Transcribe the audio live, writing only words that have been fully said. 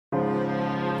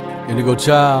Indigo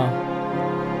Child,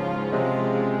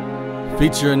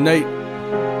 featuring Nate.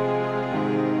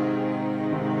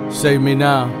 Save me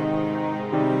now.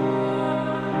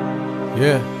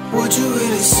 Yeah. Would you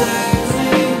really save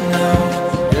me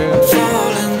now? Yeah. I'm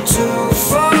falling too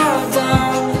far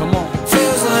down. Come on.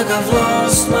 Feels like I've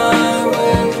lost my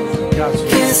way. Got you.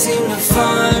 Can't seem to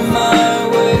find my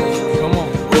way. Come on.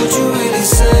 Would you really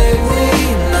save me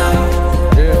now?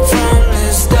 Yeah. From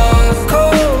this dark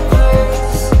cold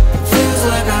place. Feels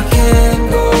like I can't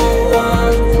go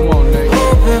on. Come on, Nate.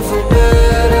 Hoping for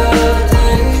better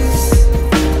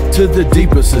days. To the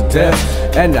deepest of depths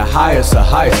and the highest of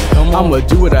heights, I'ma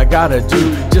do what I gotta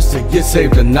do just to get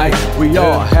saved tonight. We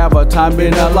all have a time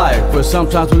in our life, but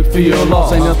sometimes we feel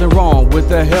lost. Ain't nothing wrong with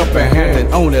a helping hand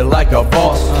and own it like a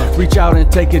boss. Reach out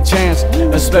and take a chance,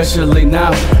 especially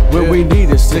now when we need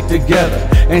to stick together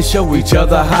and show each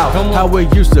other how we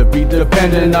used to be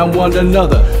dependent on one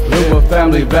another. Live what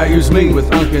family values mean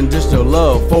with unconditional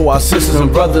love for our sisters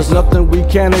and brothers. Nothing we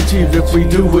can't achieve if we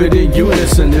do it in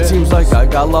unison. It seems like I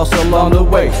got lost along the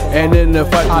way, and in the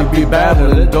fight we be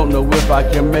battling. Don't know if I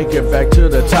can make it back to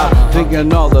the top.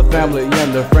 Thinking all the family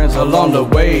and the friends along the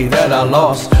way that I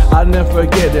lost. I never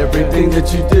forget everything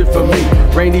that you did for me.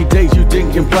 Rainy days you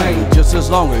didn't complain, just as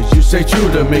long as you stay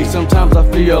true to me. Sometimes I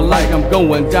feel like I'm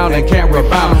going down and can't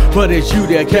rebound, but it's you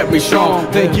that kept me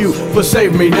strong. Thank you for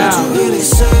saving me now. Would you really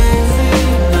save me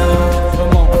now?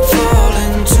 Come on. I'm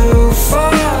falling too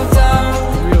far down.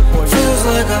 Feels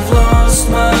like I've lost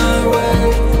my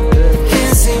way.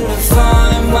 Can't seem to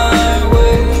find my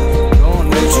way.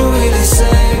 Would you really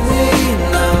save me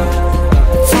now?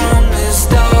 From this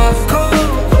dark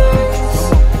cold place.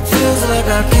 Feels like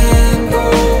I can't go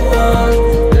on.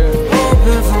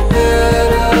 Hoping for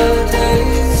better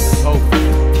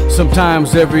days.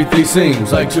 Sometimes everything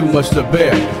seems like too much to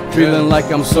bear. Feeling like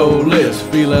I'm soulless,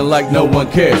 feeling like no one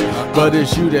cares. But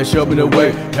it's you that showed me the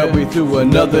way, help me through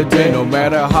another day. No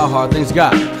matter how hard things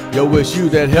got, yo, it's you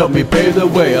that helped me pave the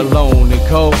way. Alone and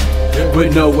cold,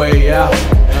 with no way out.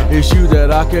 It's you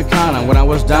that I could count on when I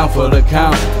was down for the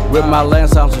count. With my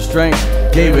last ounce of strength,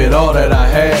 gave it all that I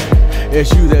had.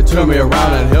 It's you that turned me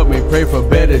around and helped me pray for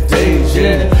better days,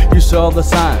 yeah. You saw the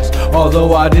signs,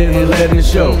 although I didn't let it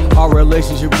show. Our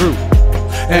relationship grew,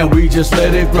 and we just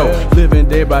let it grow. Living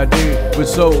day by day with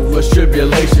so much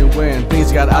tribulation. When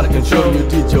things got out of control, you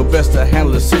did your best to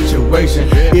handle the situation.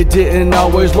 It didn't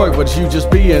always work, but you just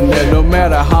being there. No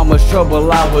matter how much trouble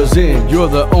I was in, you're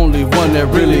the only one that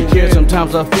really cares.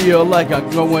 Sometimes I feel like I'm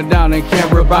going down and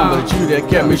can't rebound, but it's you that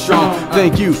kept me strong.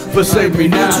 Thank you for saving me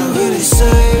now. Would you really save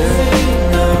me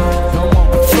now?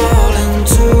 I'm falling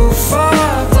too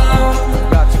far down.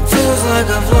 Feels like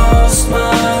I've lost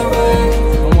my way.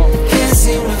 Can't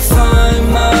seem to find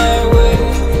my way.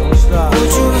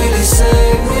 Would you really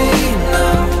save me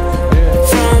now?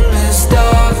 From this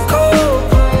dark cold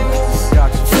place.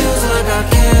 Feels like I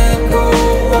can't go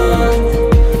on.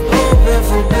 Hoping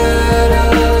for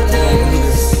better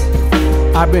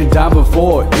days. I've been down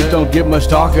before, it don't get much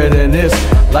darker than this.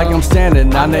 Like I'm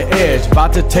standing on the edge,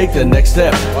 about to take the next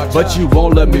step, but you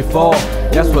won't let me fall.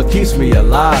 That's what keeps me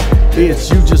alive. It's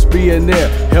you just being there,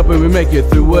 helping me make it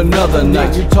through another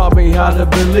night. You taught me how to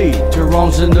believe your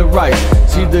wrongs and the right.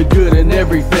 See the good in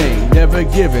everything, never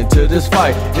giving to this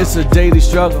fight. It's a daily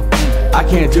struggle, I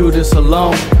can't do this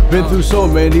alone. Been through so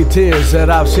many tears that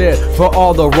I've shed for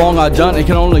all the wrong I've done. It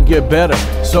can only get better,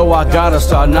 so I gotta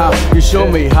start now. You show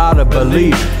me how to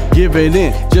believe. Giving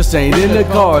in just ain't in the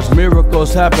cards.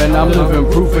 Miracles happen, I'm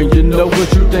living proof, and you know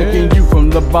what you thinking. You from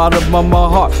the bottom of my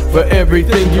heart for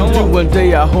everything you do. One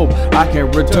day I hope I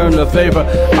can return the favor.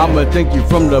 I'ma thank you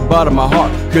from the bottom of my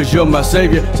heart, cause you're my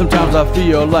savior. Sometimes I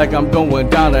feel like I'm going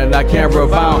down and I can't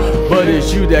rebound, but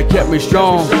it's you that kept me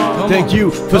strong. Thank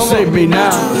you for saving me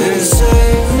now. Would you really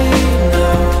save me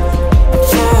now? I'm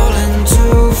falling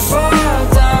too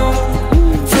far down.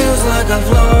 Feels like I've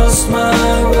lost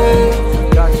my way.